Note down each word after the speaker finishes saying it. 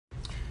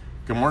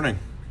Good morning.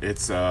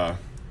 It's day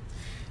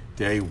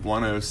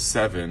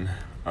 107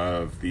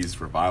 of these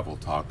revival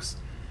talks.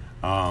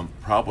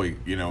 Probably,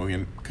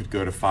 we could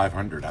go to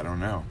 500. I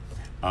don't know.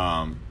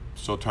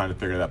 Still trying to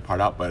figure that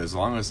part out. But as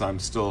long as I'm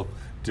still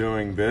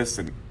doing this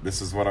and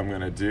this is what I'm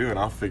going to do, and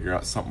I'll figure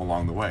out something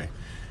along the way.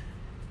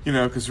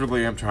 Because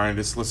really I'm trying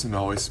to just listen to the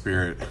Holy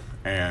Spirit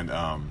and,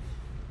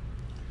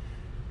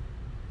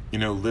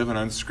 live an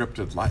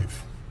unscripted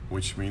life,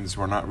 which means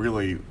we're not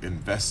really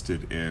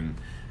invested in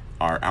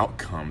our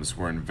outcomes.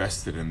 We're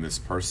invested in this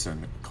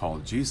person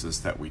called Jesus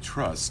that we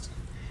trust,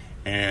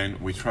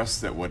 and we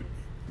trust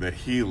that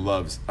he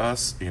loves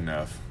us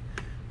enough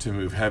to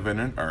move heaven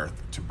and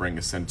earth to bring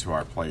us into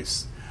our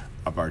place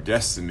of our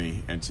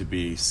destiny and to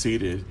be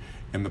seated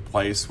in the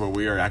place where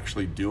we are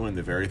actually doing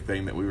the very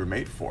thing that we were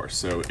made for.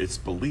 So it's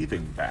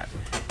believing that.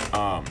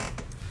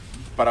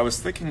 But I was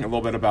thinking a little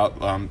bit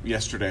about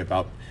yesterday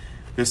about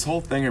this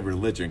whole thing of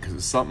religion, because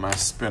it's something I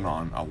spin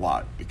on a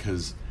lot,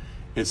 because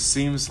it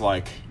seems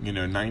like,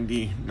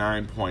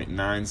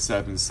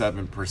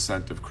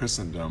 99.977% of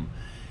Christendom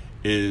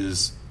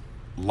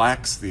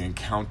lacks the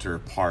encounter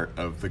part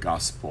of the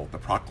gospel. The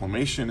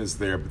proclamation is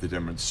there, but the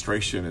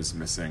demonstration is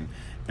missing.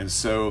 And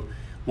so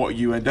what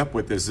you end up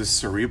with is this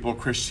cerebral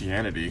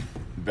Christianity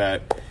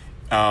that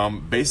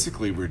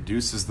basically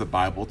reduces the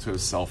Bible to a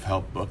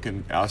self-help book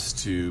and us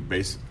to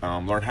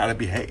learn how to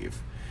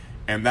behave.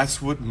 And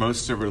that's what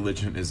most of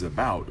religion is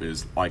about,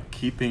 is like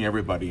keeping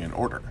everybody in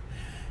order.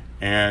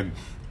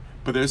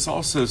 But there's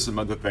also some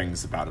other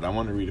things about it. I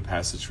want to read a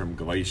passage from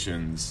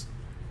Galatians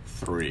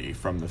 3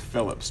 from the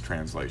Phillips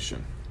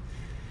translation.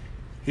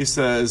 He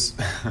says,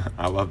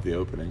 I love the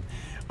opening,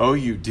 "Oh,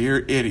 you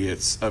dear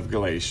idiots of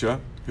Galatia,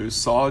 who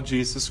saw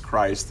Jesus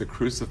Christ the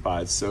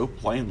crucified so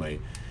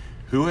plainly,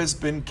 who has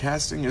been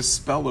casting a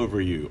spell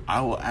over you?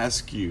 I will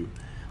ask you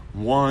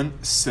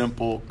one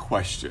simple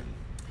question.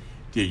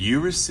 Did you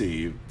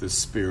receive the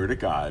Spirit of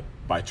God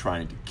by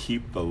trying to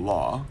keep the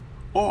law,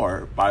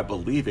 or by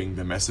believing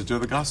the message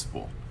of the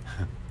gospel?"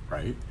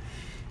 Right?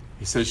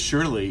 He says,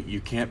 surely you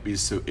can't be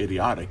so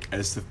idiotic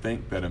as to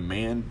think that a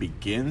man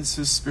begins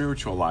his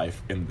spiritual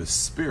life in the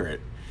Spirit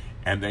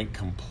and then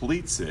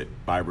completes it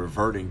by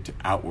reverting to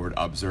outward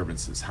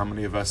observances. How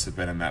many of us have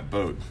been in that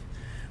boat?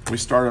 We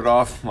started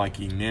off like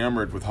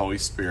enamored with Holy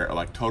Spirit,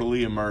 like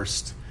totally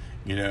immersed.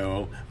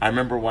 I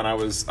remember when I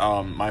was,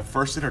 my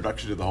first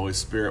introduction to the Holy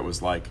Spirit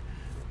was like,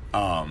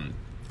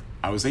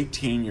 I was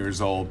 18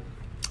 years old,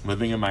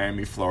 living in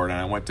Miami, Florida,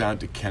 and I went down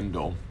to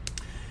Kendall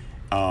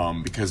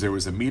because there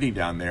was a meeting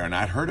down there, and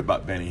I'd heard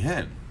about Benny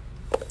Hinn.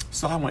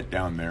 So I went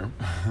down there,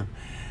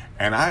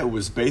 and I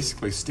was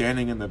basically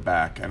standing in the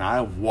back, and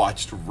I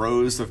watched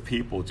rows of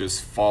people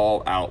just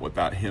fall out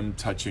without him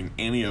touching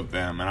any of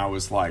them, and I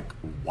was like,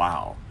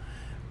 wow,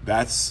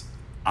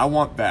 I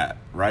want that,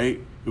 right?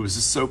 It was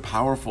just so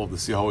powerful to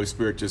see Holy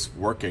Spirit just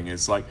working.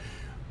 It's like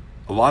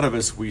a lot of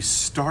us, we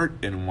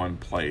start in one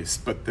place,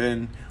 but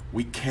then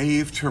we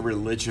cave to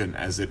religion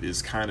as it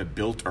is kind of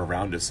built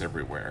around us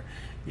everywhere.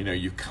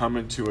 You come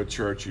into a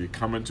church, or you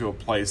come into a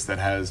place that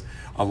has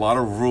a lot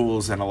of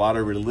rules and a lot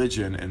of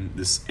religion and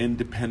this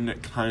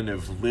independent kind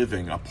of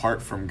living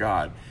apart from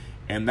God.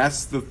 And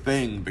that's the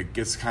thing that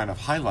gets kind of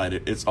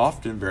highlighted. It's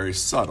often very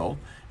subtle.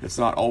 It's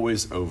not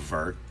always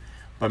overt.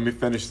 Let me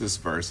finish this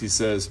verse. He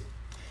says,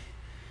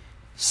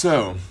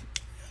 so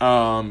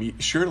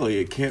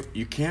surely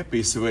you can't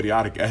be so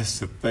idiotic as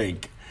to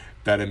think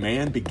that a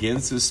man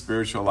begins his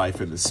spiritual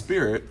life in the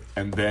Spirit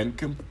and then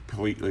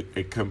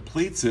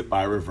completes it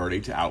by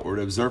reverting to outward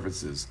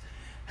observances.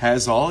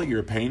 Has all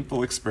your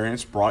painful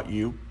experience brought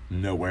you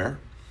nowhere?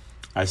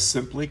 I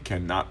simply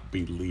cannot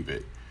believe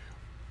it.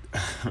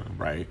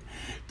 Right?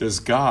 Does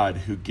God,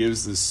 who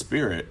gives the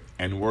Spirit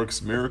and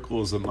works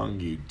miracles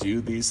among you,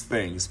 do these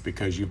things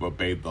because you've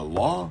obeyed the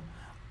law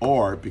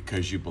or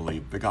because you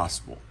believe the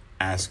gospel?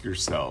 Ask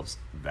yourselves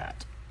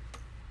that.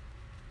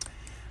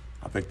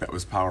 I think that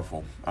was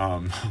powerful.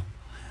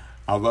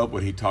 I love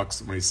when he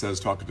says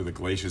talking to the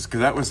Galatians,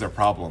 because that was their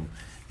problem.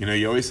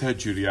 You always had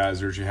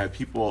Judaizers. You had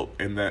people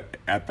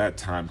at that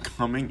time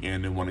coming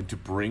in and wanting to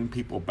bring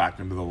people back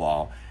into the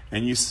law.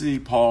 And you see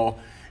Paul,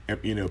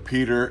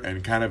 Peter,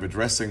 and kind of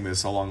addressing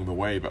this along the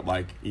way, but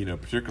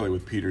particularly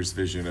with Peter's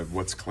vision of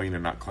what's clean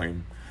and not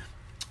clean.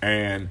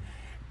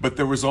 But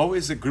there was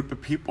always a group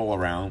of people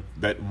around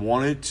that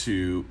wanted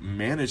to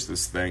manage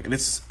this thing. And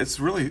it's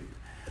really,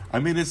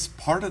 it's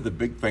part of the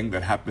big thing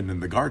that happened in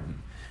the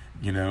garden.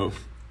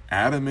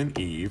 Adam and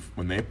Eve,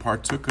 when they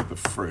partook of the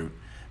fruit,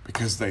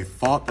 because they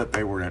thought that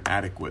they were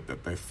inadequate,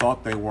 that they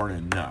thought they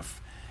weren't enough,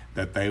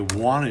 that they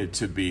wanted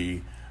to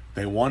be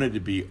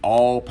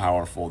all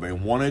powerful. They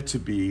wanted to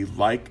be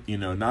like,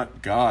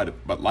 not God,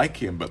 but like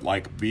him, but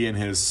like be in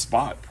his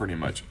spot pretty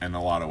much in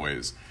a lot of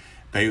ways.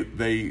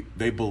 They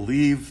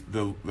believe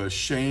the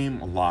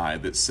shame lie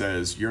that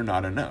says you're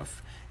not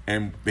enough.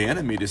 And the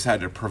enemy just had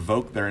to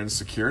provoke their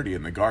insecurity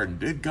in the garden.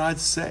 Did God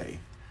say?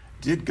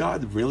 Did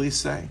God really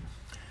say?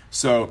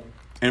 So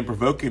in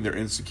provoking their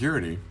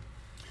insecurity,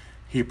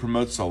 he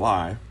promotes a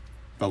lie.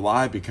 The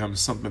lie becomes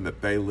something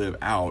that they live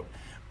out.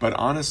 But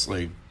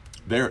honestly,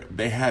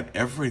 They had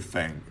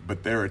everything,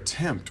 but their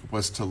attempt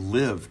was to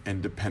live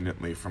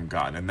independently from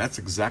God. And that's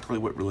exactly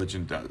what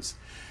religion does.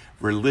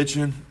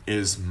 Religion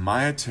is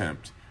my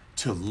attempt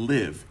to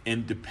live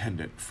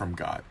independent from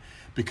God,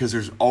 because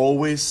there's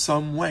always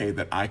some way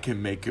that I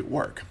can make it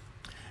work.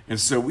 And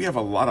so we have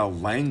a lot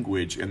of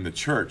language in the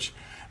church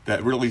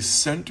that really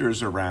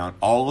centers around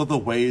all of the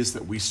ways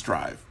that we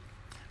strive.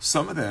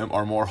 Some of them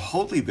are more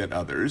holy than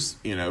others,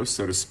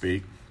 so to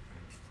speak,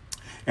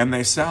 and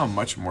they sound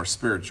much more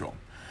spiritual.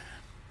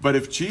 But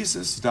if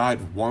Jesus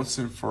died once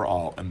and for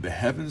all and the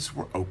heavens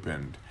were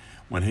opened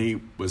when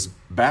he was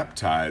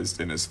baptized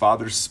and his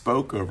Father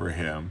spoke over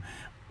him,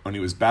 when he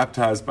was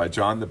baptized by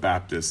John the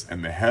Baptist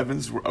and the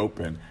heavens were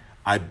open,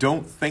 I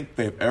don't think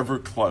they've ever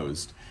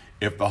closed.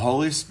 If the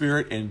Holy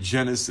Spirit in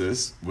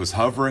Genesis was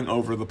hovering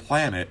over the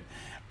planet,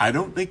 I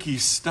don't think he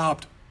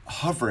stopped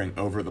hovering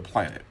over the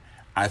planet.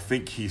 I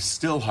think he's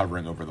still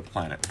hovering over the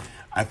planet.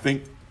 I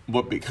think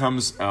what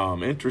becomes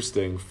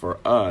interesting for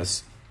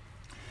us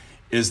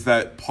is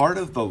that part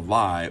of the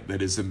lie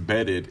that is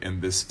embedded in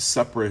this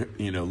separate,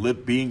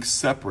 being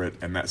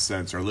separate in that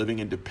sense, or living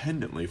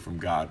independently from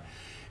God,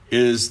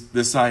 is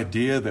this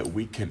idea that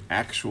we can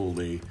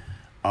actually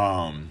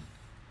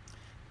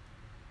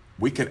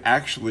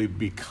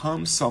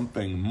become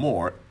something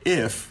more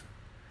if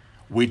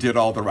we did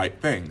all the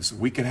right things.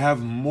 We could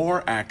have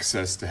more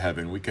access to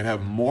heaven. We could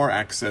have more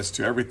access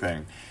to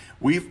everything.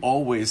 We've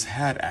always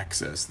had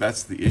access.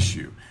 That's the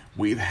issue.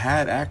 We've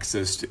had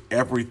access to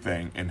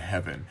everything in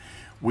heaven.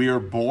 We are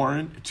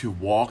born to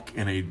walk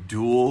in a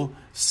dual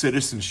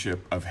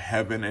citizenship of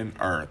heaven and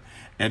earth,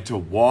 and to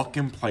walk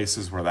in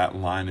places where that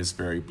line is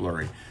very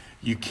blurry.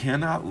 You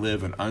cannot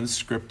live an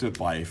unscripted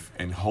life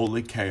in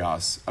holy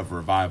chaos of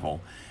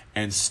revival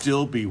and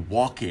still be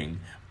walking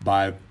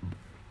by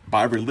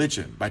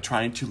religion, by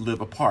trying to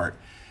live apart.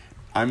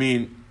 I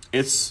mean,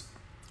 it's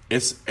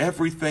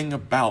everything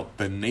about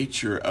the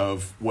nature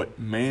of what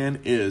man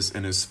is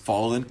in his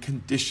fallen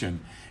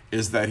condition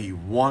is that he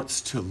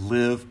wants to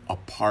live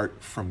apart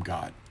from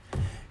God.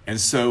 And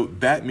so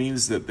that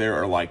means that there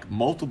are like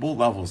multiple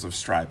levels of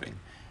striving.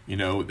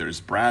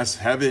 There's brass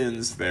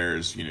heavens,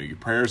 there's, your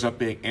prayers up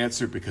being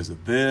answered because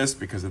of this,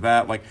 because of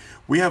that. Like,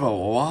 we have a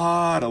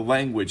lot of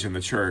language in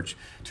the church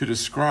to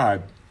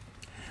describe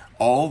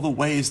all the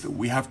ways that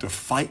we have to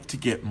fight to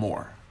get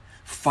more.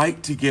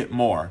 Fight to get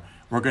more.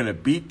 We're going to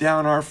beat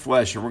down our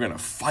flesh and we're going to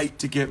fight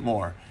to get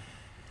more.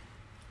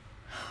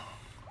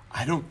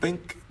 I don't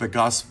think the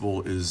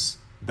gospel is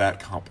that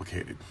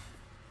complicated.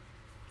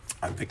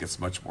 I think it's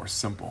much more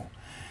simple.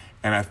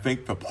 And I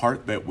think the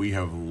part that we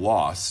have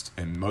lost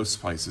in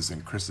most places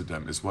in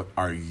Christendom is what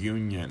our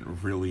union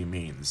really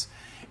means.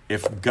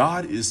 If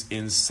God is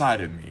inside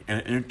of me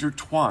and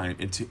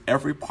intertwined into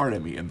every part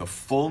of me, and the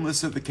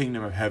fullness of the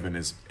kingdom of heaven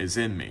is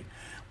in me,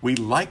 we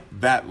like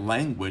that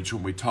language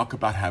when we talk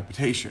about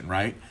habitation,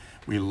 right?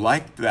 We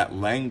like that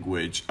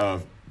language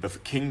of the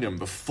kingdom,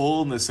 the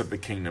fullness of the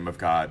kingdom of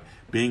God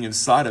being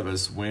inside of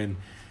us when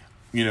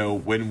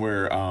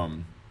we're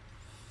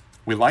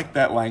we like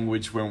that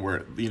language when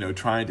we're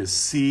trying to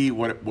see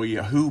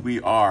who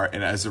we are,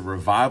 and as a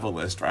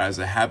revivalist or as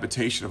a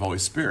habitation of Holy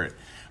Spirit.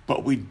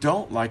 But we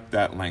don't like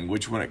that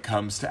language when it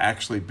comes to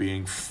actually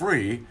being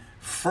free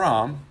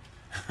from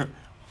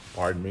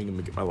pardon me, let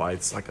me get my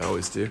lights like I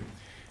always do.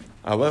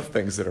 I love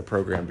things that are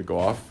programmed to go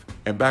off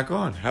and back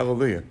on.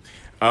 Hallelujah.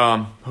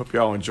 Hope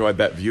y'all enjoyed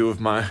that view of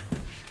my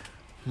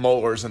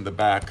molars in the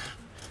back.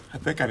 I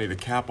think I need a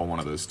cap on one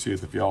of those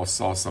teeth. If y'all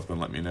saw something,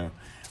 let me know.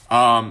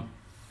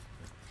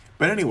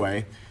 But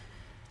anyway,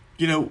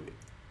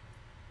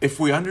 if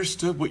we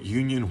understood what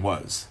union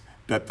was,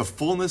 that the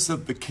fullness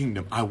of the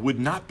kingdom, I would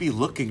not be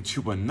looking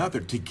to another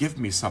to give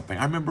me something.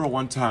 I remember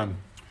one time,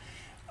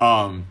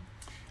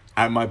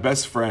 my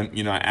best friend,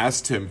 I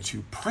asked him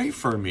to pray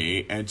for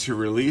me and to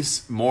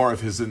release more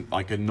of his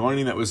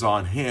anointing that was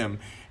on him,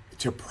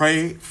 to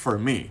pray for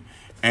me.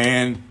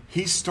 And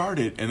he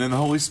started, and then the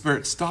Holy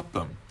Spirit stopped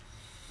them.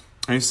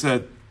 And he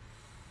said,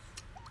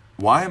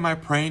 why am I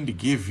praying to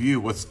give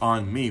you what's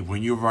on me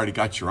when you've already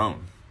got your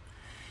own?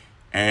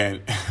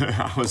 And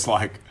I was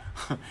like,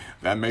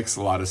 that makes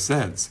a lot of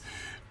sense.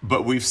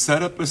 But we've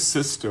set up a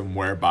system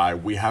whereby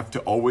we have to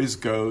always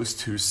go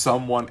to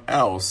someone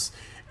else.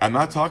 I'm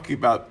not talking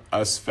about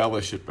us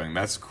fellowshipping.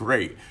 That's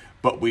great.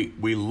 But we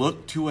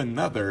look to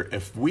another.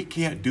 If we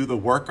can't do the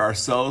work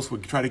ourselves, we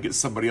try to get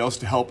somebody else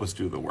to help us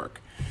do the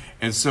work.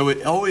 And so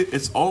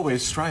it's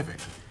always striving.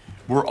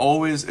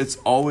 It's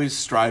always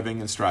striving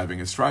and striving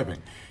and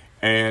striving.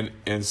 And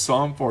in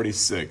Psalm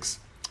 46,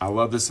 I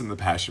love this in the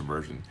Passion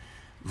Version,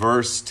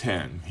 verse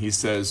 10, he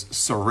says,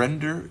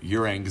 surrender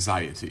your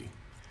anxiety,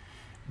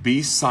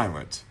 be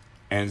silent,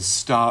 and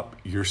stop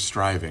your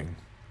striving,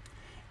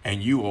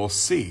 and you will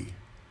see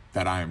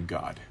that I am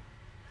God.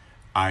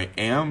 I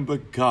am the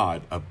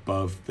God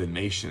above the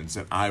nations,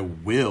 and I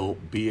will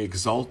be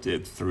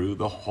exalted through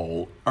the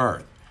whole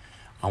earth.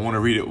 I want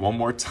to read it one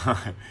more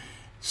time.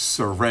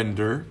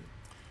 Surrender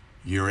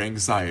your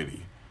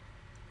anxiety.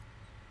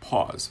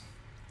 Pause.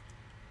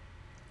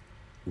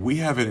 We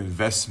have an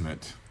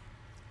investment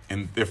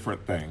in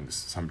different things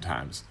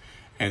sometimes.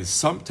 And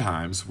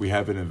sometimes we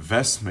have an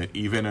investment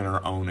even in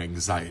our own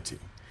anxiety.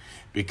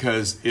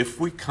 Because if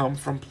we come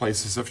from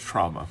places of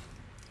trauma,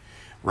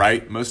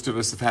 right? Most of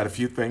us have had a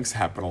few things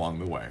happen along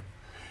the way.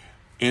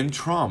 In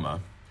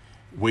trauma,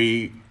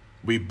 we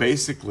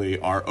basically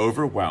are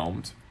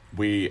overwhelmed.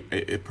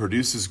 It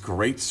produces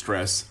great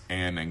stress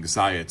and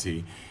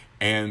anxiety.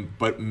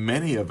 But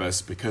many of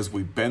us, because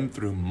we've been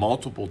through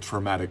multiple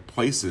traumatic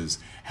places,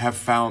 have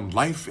found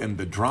life in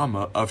the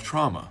drama of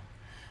trauma,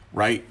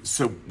 right?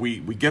 So we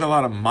get a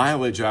lot of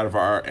mileage out of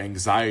our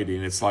anxiety,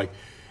 and it's like,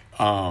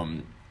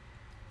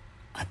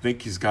 I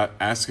think he's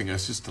asking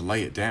us just to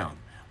lay it down.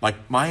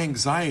 Like my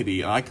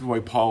anxiety, and I like the way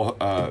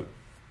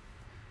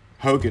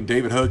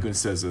David Hogan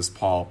says this,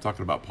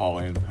 talking about Paul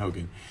and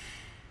Hogan,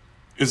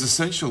 is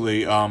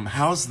essentially,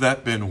 how's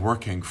that been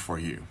working for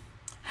you?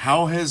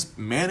 How has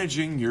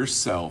managing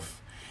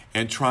yourself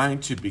and trying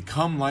to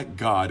become like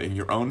God in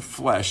your own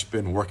flesh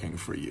been working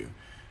for you?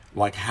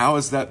 Like, how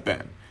has that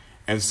been?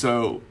 And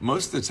so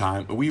most of the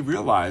time, we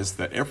realize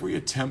that every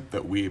attempt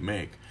that we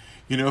make,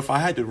 if I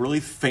had to really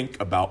think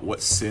about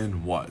what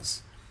sin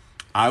was,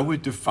 I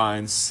would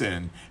define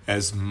sin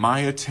as my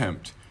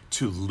attempt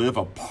to live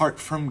apart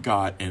from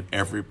God in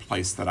every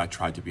place that I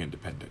tried to be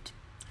independent.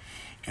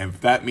 And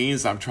if that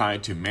means I'm trying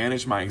to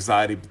manage my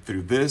anxiety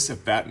through this,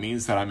 if that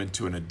means that I'm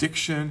into an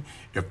addiction,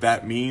 if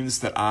that means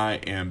that I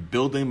am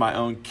building my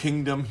own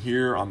kingdom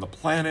here on the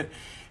planet,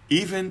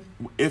 even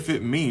if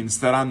it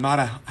means that I'm not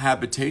a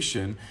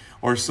habitation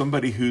or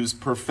somebody who's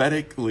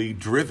prophetically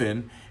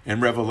driven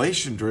and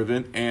revelation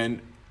driven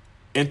and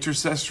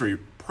intercessory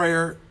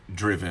prayer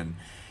driven,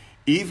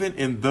 even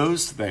in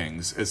those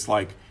things, it's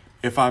like,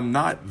 if I'm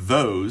not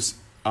those,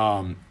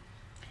 all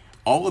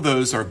of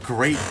those are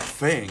great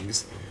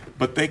things,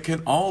 but they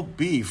can all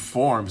be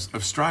forms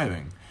of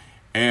striving.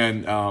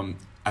 And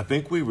I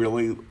think we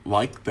really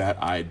like that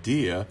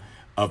idea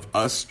of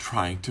us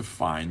trying to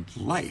find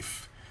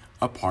life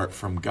apart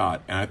from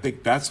God. And I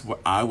think that's what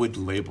I would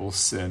label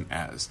sin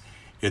as.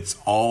 It's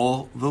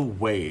all the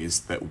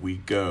ways that we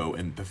go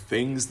and the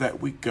things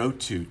that we go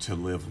to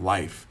live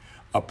life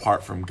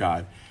apart from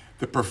God.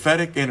 The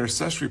prophetic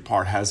intercessory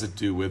part has to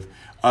do with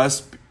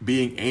us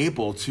being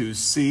able to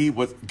see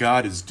what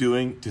God is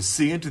doing, to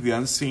see into the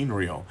unseen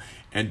real,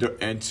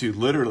 and to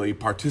literally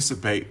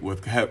participate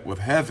with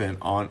heaven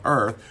on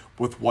earth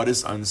with what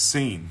is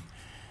unseen.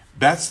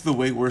 That's the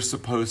way we're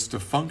supposed to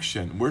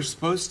function. We're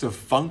supposed to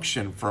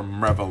function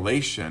from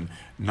revelation,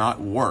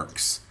 not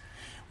works.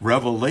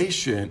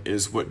 Revelation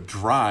is what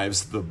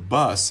drives the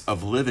bus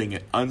of living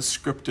an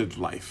unscripted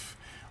life.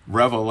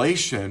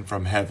 Revelation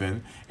from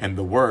heaven and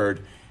the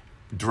Word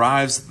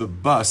drives the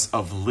bus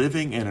of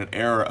living in an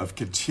era of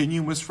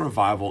continuous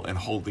revival and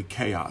holy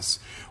chaos,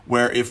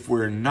 where if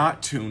we're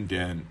not tuned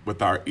in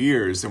with our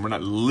ears and we're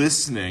not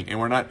listening and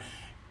we're not,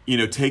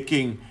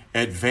 taking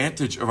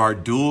advantage of our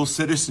dual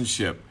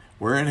citizenship,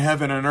 we're in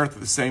heaven and earth at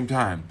the same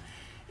time.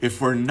 If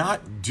we're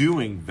not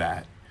doing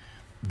that,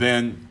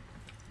 then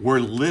we're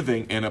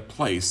living in a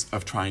place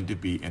of trying to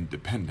be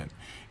independent.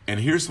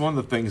 And here's one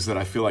of the things that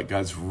I feel like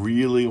God's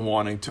really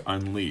wanting to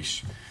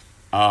unleash.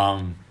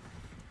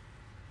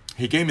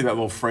 He gave me that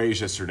little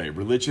phrase yesterday: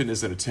 religion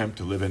is an attempt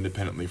to live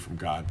independently from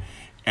God.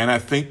 And I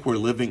think we're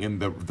living in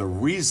the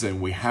reason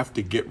we have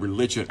to get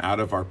religion out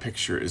of our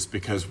picture is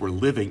because we're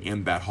living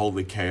in that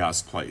holy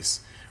chaos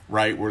place,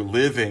 right? We're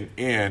living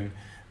in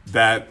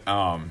that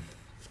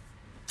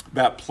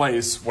that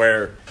place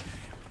where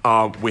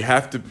we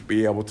have to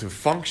be able to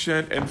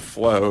function and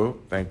flow.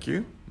 Thank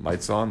you.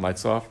 Lights on,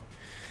 lights off.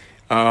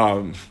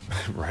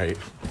 Right.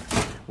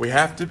 We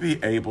have to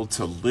be able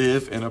to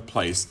live in a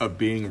place of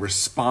being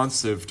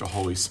responsive to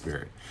Holy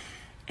Spirit.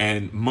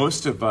 And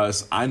most of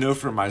us, I know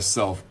for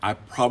myself, I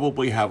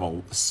probably have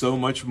so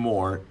much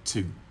more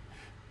to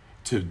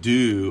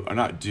do, or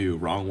not do,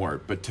 wrong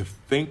word, but to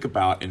think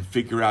about and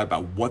figure out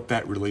about what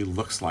that really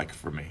looks like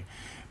for me.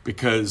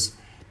 Because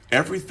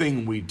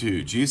everything we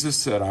do, Jesus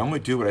said, I only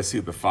do what I see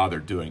the Father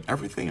doing.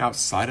 Everything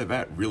outside of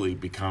that really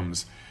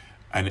becomes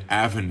an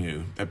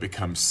avenue that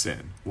becomes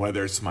sin.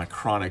 Whether it's my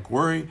chronic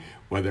worry,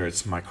 whether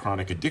it's my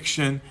chronic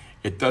addiction,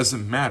 it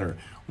doesn't matter.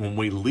 When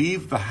we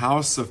leave the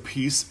house of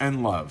peace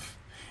and love,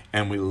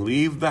 and we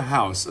leave the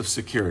house of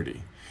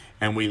security,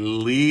 and we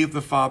leave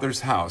the Father's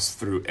house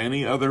through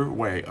any other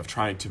way of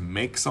trying to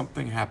make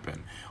something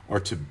happen or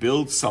to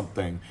build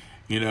something,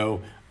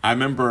 I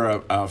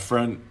remember a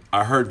friend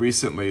I heard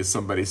recently,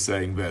 somebody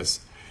saying this.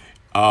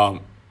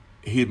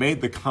 He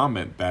made the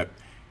comment that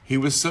he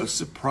was so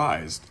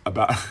surprised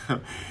about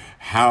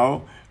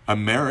how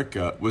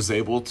America was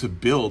able to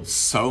build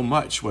so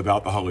much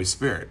without the Holy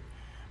Spirit,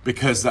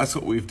 because that's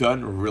what we've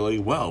done really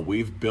well.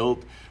 We've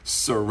built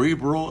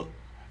cerebral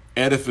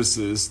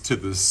edifices to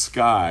the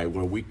sky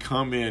where we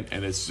come in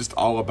and it's just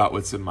all about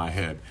what's in my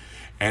head.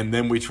 And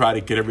then we try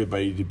to get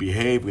everybody to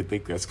behave. We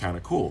think that's kind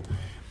of cool.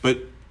 But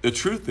the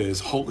truth is,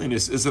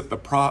 holiness isn't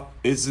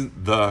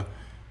the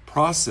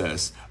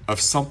process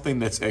of something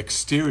that's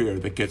exterior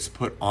that gets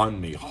put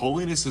on me.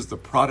 Holiness is the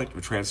product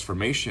of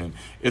transformation.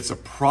 It's a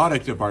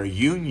product of our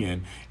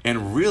union,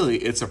 and really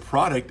it's a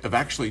product of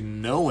actually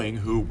knowing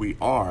who we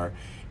are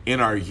in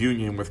our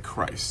union with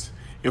Christ.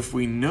 If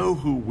we know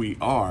who we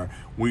are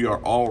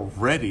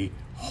already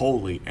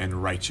holy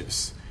and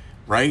righteous,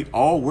 right?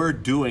 All we're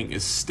doing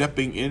is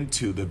stepping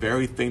into the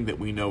very thing that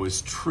we know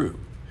is true.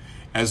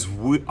 As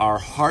our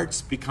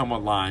hearts become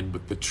aligned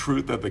with the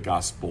truth of the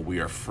gospel, we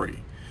are free.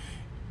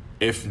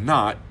 If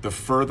not, the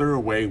further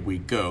away we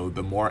go,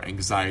 the more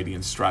anxiety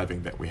and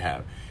striving that we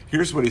have.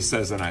 Here's what he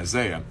says in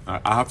Isaiah.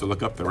 I'll have to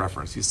look up the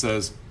reference. He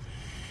says,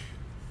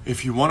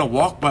 if you want to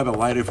walk by the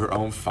light of your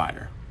own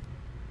fire,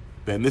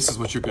 then this is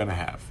what you're going to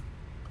have.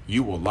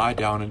 You will lie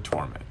down in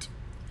torment.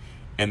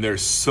 And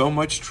there's so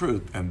much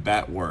truth in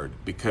that word,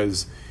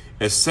 because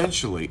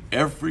essentially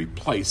every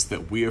place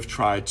that we have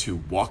tried to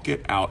walk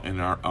it out in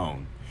our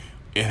own,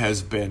 it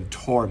has been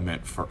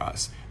torment for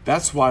us.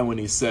 That's why when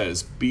he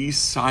says, be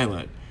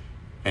silent,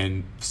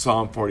 and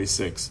Psalm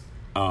 46,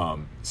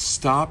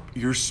 stop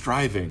your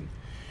striving.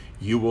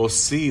 You will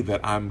see that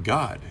I'm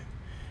God.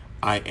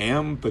 I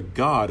am the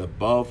God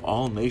above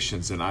all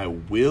nations, and I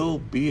will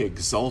be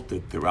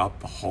exalted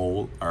throughout the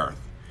whole earth.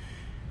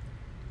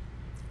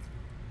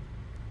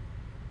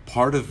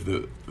 Part of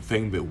the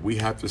thing that we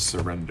have to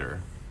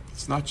surrender,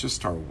 it's not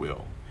just our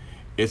will.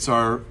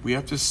 We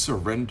have to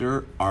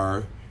surrender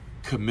our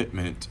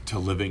commitment to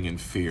living in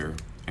fear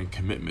and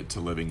commitment to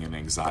living in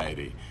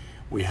anxiety.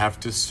 We have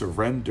to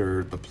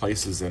surrender the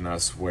places in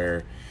us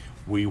where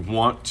we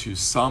want to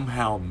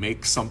somehow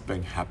make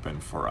something happen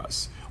for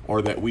us,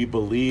 or that we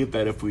believe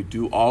that if we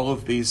do all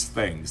of these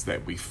things,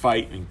 that we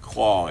fight and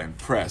claw and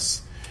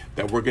press,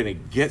 that we're going to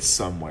get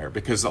somewhere.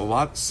 Because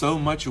so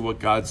much of what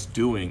God's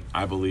doing,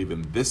 I believe,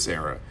 in this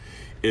era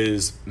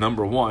is,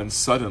 number one,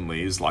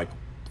 suddenly is like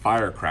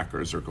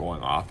firecrackers are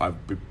going off.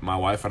 My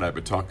wife and I have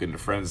been talking to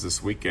friends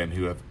this weekend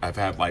who have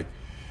had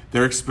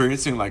they're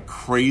experiencing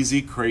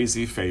crazy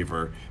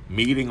favor,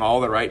 meeting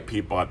all the right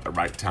people at the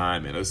right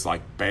time. And it's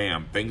like,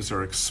 bam, things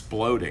are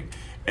exploding.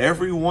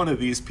 Every one of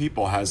these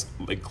people has,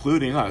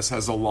 including us,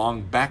 has a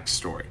long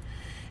backstory.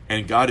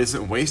 And God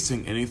isn't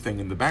wasting anything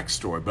in the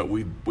backstory, but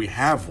we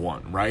have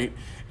one, right?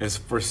 As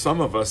for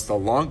some of us, the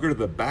longer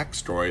the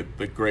backstory,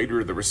 the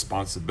greater the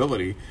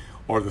responsibility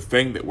or the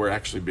thing that we're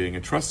actually being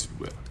entrusted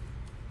with.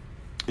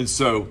 And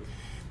so,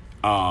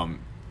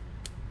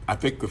 I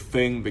think the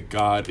thing that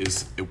God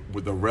is,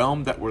 the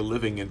realm that we're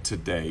living in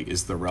today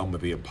is the realm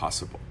of the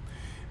impossible.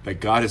 That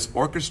God is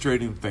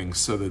orchestrating things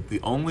so that the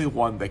only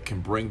one that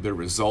can bring the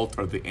result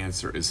or the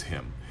answer is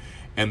Him.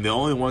 And the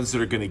only ones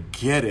that are going to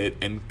get it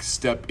and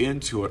step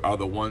into it are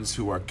the ones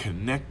who are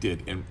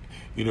connected and,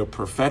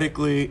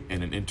 prophetically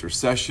and in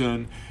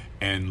intercession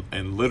and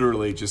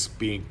literally just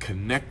being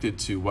connected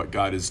to what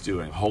God is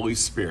doing, Holy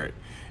Spirit,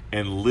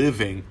 and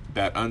living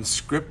that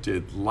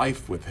unscripted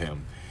life with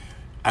Him.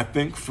 I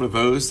think for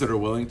those that are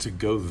willing to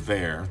go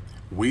there,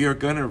 we are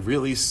going to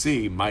really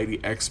see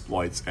mighty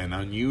exploits and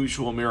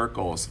unusual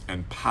miracles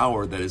and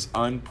power that is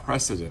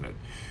unprecedented.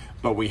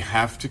 But we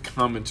have to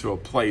come into a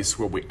place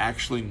where we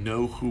actually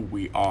know who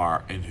we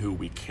are and who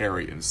we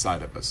carry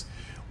inside of us.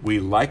 We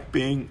like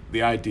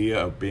the idea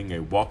of being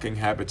a walking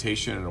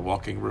habitation and a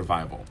walking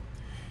revival,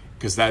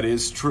 because that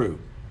is true.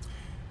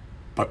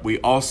 But we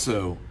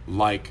also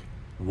like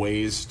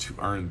ways to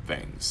earn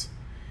things.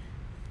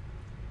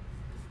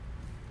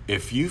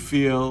 If you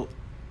feel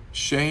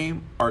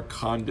shame or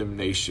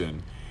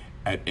condemnation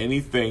at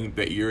anything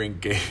that you're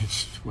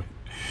engaged with,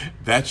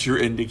 that's your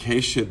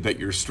indication that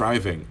you're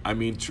striving. I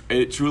mean,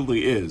 it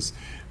truly is.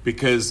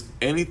 Because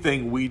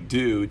anything we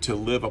do to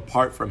live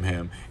apart from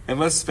Him, and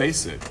let's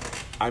face it,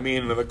 I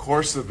mean, in the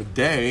course of a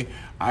day,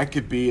 I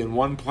could be in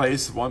one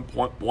place at one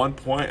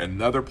point,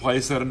 another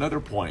place at another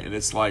point. And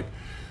it's like,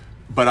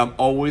 but I'm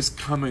always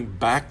coming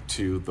back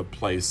to the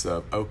place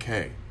of,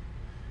 okay,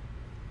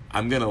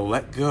 I'm going to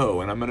let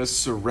go and I'm going to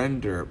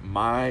surrender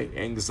my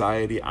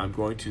anxiety. I'm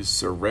going to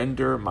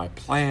surrender my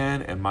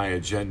plan and my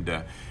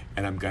agenda,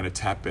 and I'm going to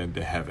tap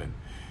into heaven.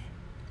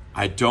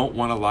 I don't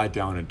want to lie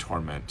down in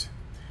torment.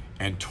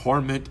 And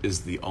torment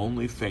is the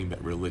only thing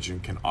that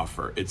religion can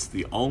offer. It's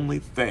the only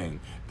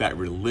thing that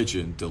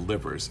religion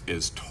delivers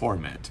is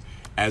torment.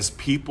 As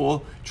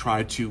people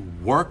try to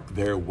work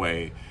their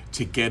way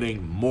to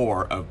getting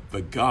more of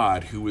the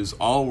God who is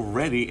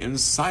already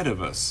inside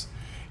of us.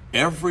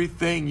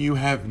 Everything you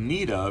have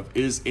need of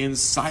is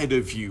inside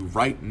of you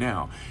right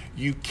now.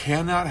 You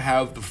cannot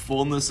have the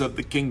fullness of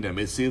the kingdom.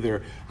 It's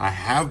either I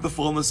have the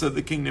fullness of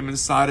the kingdom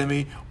inside of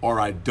me or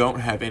I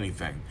don't have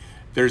anything.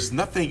 There's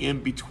nothing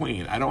in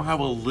between. I don't have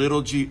a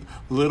little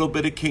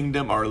bit of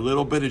kingdom or a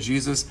little bit of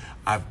Jesus.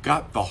 I've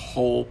got the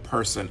whole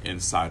person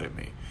inside of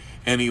me.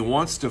 And He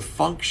wants to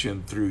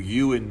function through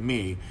you and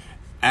me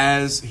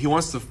He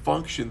wants to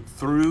function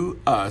through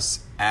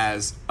us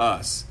as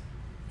us,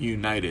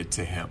 united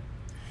to Him.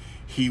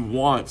 He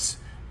wants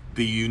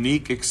the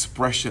unique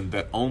expression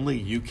that only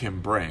you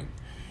can bring.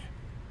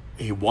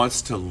 He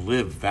wants to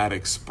live that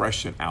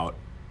expression out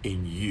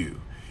in you.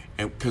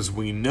 And because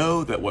we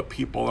know that what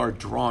people are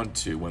drawn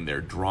to when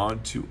they're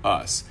drawn to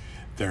us,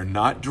 they're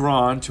not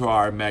drawn to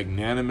our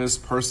magnanimous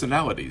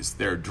personalities.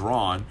 They're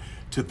drawn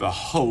to the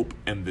hope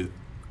and the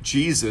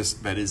Jesus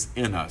that is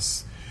in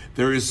us.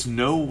 There is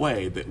no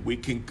way that we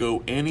can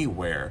go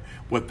anywhere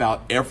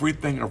without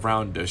everything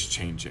around us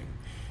changing.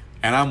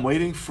 And I'm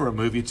waiting for a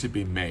movie to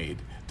be made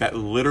that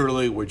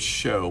literally would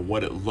show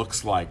what it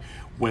looks like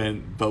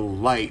when the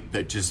light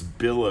that just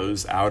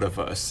billows out of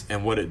us,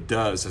 and what it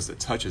does is it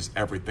touches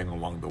everything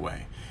along the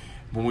way.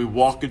 When we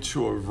walk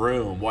into a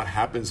room, what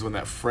happens when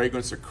that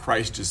fragrance of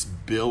Christ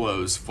just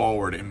billows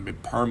forward and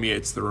it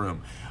permeates the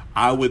room?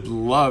 I would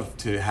love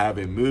to have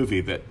a movie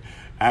that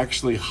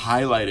actually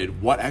highlighted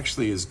what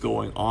actually is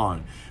going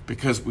on,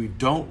 because we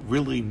don't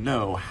really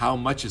know how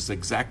much has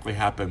exactly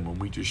happened when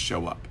we just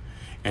show up.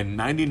 And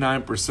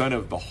 99%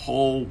 of the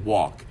whole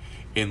walk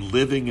in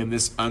living in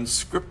this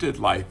unscripted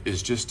life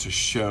is just to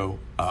show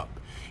up.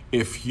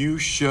 If you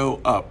show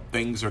up,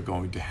 things are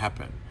going to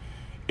happen.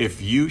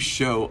 If you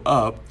show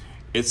up,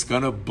 it's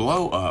going to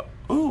blow up.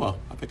 Ooh,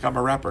 I think I'm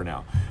a rapper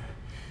now.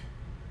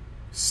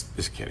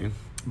 Just kidding.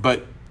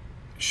 But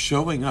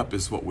showing up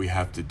is what we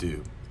have to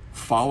do.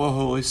 Follow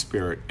Holy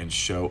Spirit and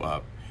show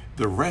up.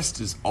 The rest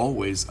is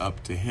always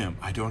up to Him.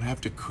 I don't have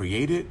to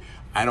create it.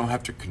 I don't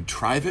have to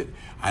contrive it.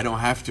 I don't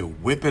have to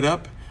whip it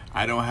up.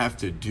 I don't have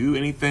to do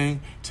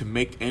anything to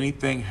make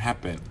anything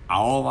happen.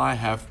 All I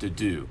have to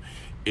do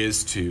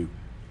is to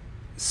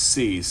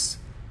cease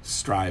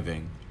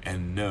striving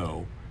and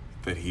know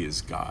that He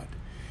is God.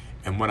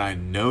 And when I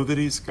know that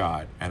He's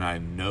God and I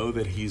know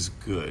that He's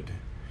good,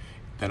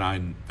 then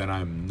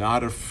I'm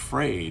not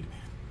afraid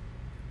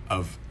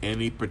of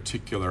any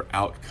particular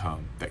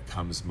outcome that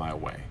comes my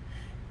way.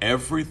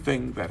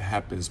 Everything that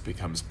happens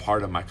becomes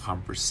part of my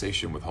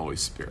conversation with Holy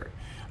Spirit.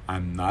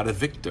 I'm not a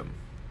victim.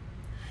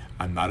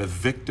 I'm not a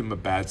victim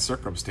of bad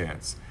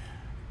circumstance.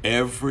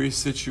 Every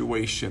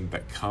situation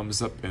that comes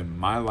up in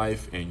my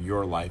life and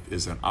your life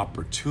is an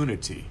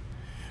opportunity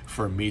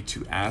for me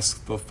to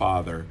ask the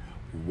Father,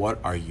 what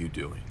are you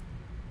doing?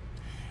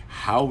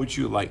 How would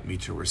you like me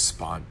to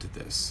respond to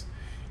this?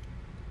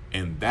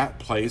 In that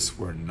place,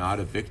 we're not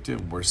a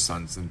victim, we're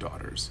sons and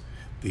daughters.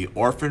 The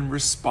orphan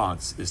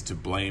response is to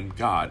blame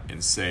God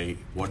and say,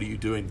 what are you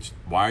doing?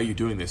 Why are you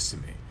doing this to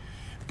me?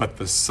 But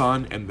the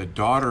son and the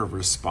daughter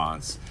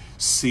response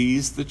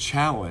sees the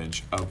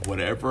challenge of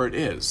whatever it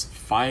is,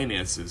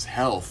 finances,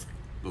 health,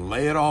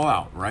 lay it all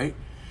out, right?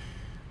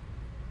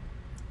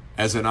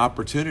 As an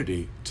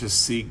opportunity to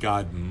see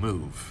God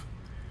move.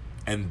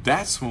 And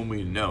that's when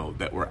we know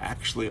that we're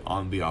actually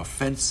on the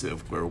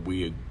offensive where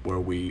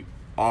we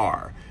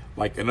are.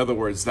 Like, in other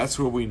words, that's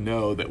where we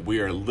know that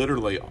we are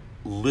literally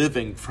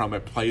living from a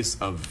place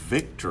of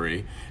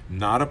victory,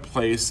 not a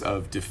place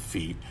of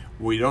defeat.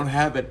 We don't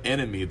have an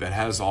enemy that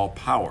has all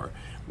power.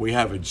 We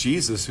have a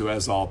Jesus who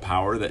has all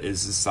power that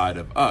is inside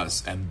of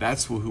us, and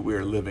that's who we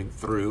are living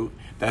through.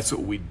 That's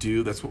what we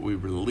do. That's what we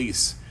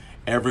release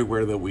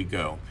everywhere that we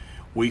go.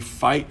 We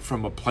fight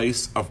from a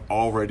place of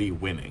already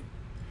winning.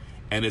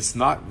 And it's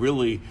not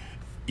really,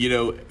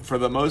 for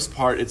the most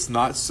part, it's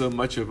not so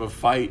much of a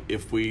fight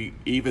if we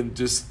even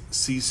just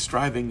cease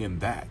striving in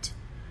that.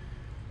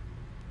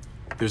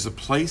 There's a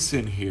place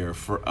in here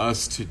for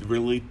us to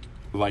really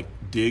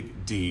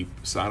dig deep.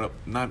 So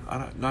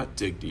not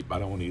dig deep. I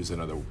don't want to use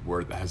another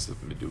word that has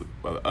something to do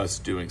with us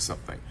doing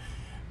something.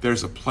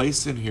 There's a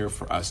place in here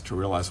for us to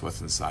realize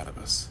what's inside of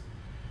us.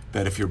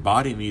 That if your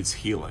body needs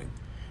healing,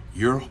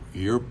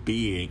 your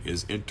being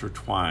is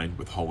intertwined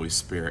with Holy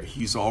Spirit.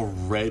 He's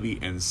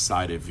already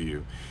inside of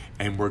you.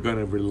 And we're going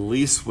to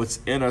release what's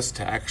in us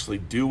to actually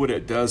do what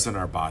it does in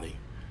our body.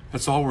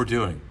 That's all we're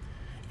doing.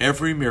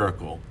 Every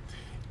miracle,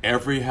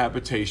 every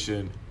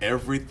habitation,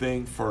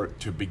 everything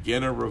to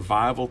begin a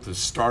revival, to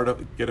start up,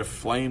 get a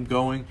flame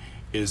going,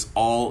 is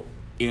all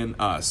in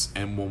us.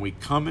 And when we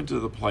come into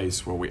the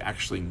place where we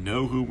actually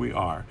know who we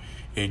are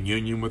in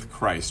union with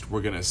Christ,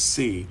 we're going to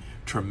see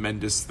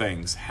tremendous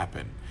things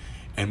happen.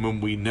 And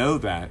when we know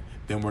that,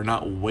 then we're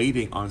not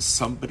waiting on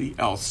somebody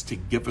else to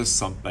give us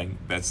something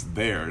that's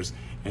theirs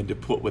and to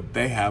put what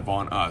they have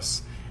on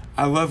us.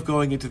 I love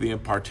going into the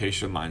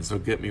impartation lines,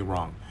 don't get me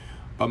wrong.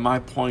 But my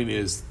point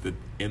is that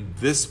in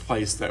this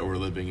place that we're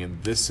living in,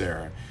 this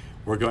era,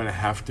 we're going to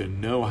have to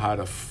know how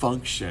to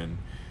function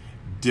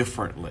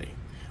differently,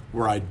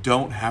 where I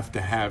don't have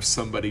to have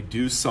somebody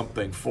do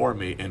something for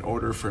me in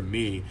order for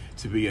me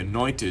to be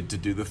anointed to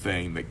do the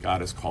thing that God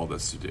has called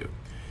us to do.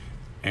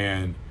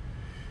 And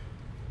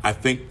I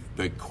think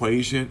the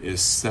equation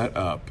is set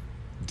up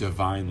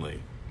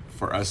divinely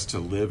for us to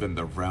live in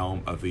the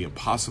realm of the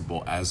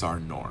impossible as our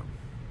norm.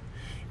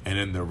 And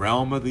in the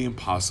realm of the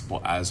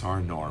impossible as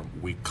our norm,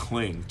 we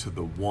cling to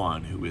the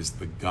one who is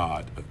the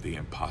God of the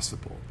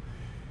impossible.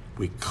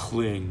 We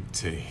cling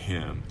to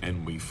Him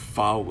and we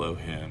follow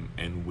Him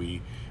and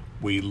we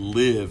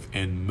live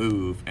and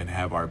move and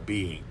have our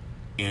being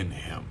in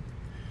Him.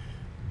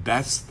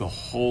 That's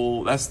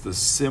the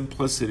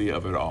simplicity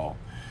of it all.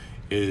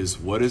 Is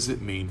what does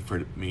it mean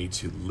for me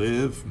to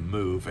live,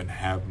 move, and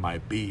have my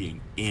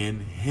being in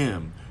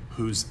Him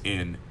who's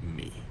in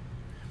me.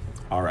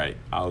 All right,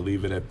 I'll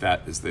leave it at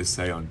that, as they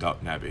say on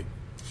Downton Abbey.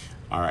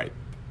 All right,